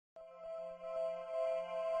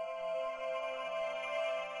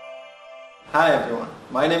Hi everyone,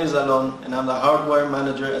 my name is Alon and I'm the hardware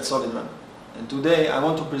manager at SolidRun. And today I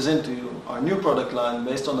want to present to you our new product line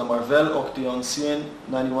based on the Marvell Octeon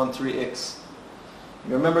CN9130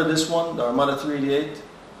 You remember this one, the Armada 388?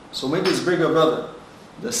 So meet its bigger brother,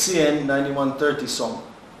 the CN9130 SOM,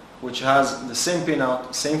 which has the same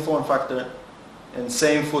pinout, same form factor and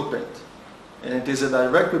same footprint. And it is a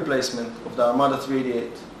direct replacement of the Armada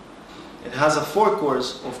 388. It has a 4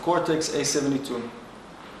 cores of Cortex A72,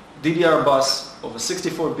 DDR bus of a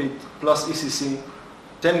 64-bit plus ECC,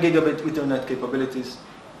 10 gigabit Ethernet capabilities,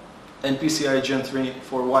 and PCI Gen 3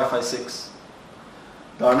 for Wi-Fi 6.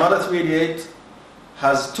 The Armada 388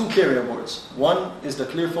 has 2 carrier boards. One is the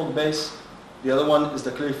ClearFog base, the other one is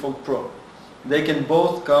the ClearFog Pro. They can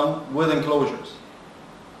both come with enclosures.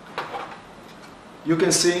 You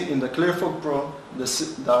can see in the ClearFog Pro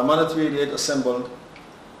the Armada 388 assembled,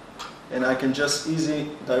 and I can just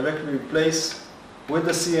directly replace with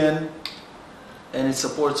the CN, and it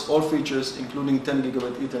supports all features including 10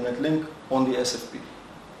 gigabit Ethernet link on the SFP.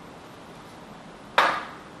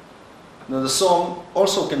 Now the SOM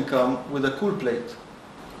also can come with a cool plate,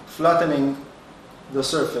 flattening the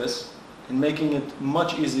surface and making it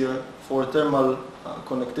much easier for thermal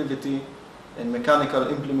connectivity and mechanical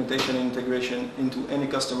implementation and integration into any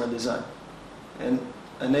customer design, and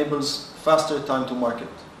enables faster time to market.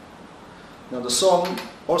 Now the SOM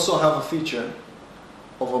also have a feature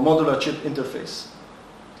of a modular chip interface,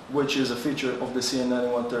 which is a feature of the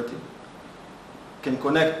CN9130. Can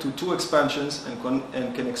connect to 2 expansions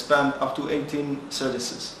and can expand up to 18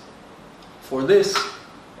 SerDeSes. For this,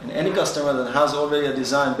 and any customer that has already a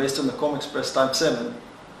design based on the ComExpress Type 7,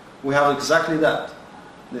 we have exactly that.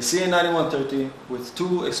 The CN9130 with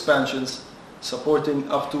 2 expansions supporting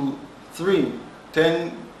up to 3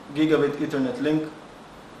 10 gigabit Ethernet link,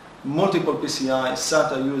 multiple PCI,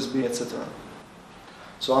 SATA, USB, etc.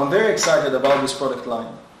 So I'm very excited about this product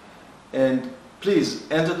line, and please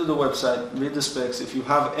enter to the website, read the specs. If you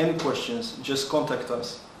have any questions, just contact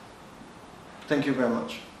us. Thank you very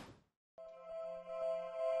much.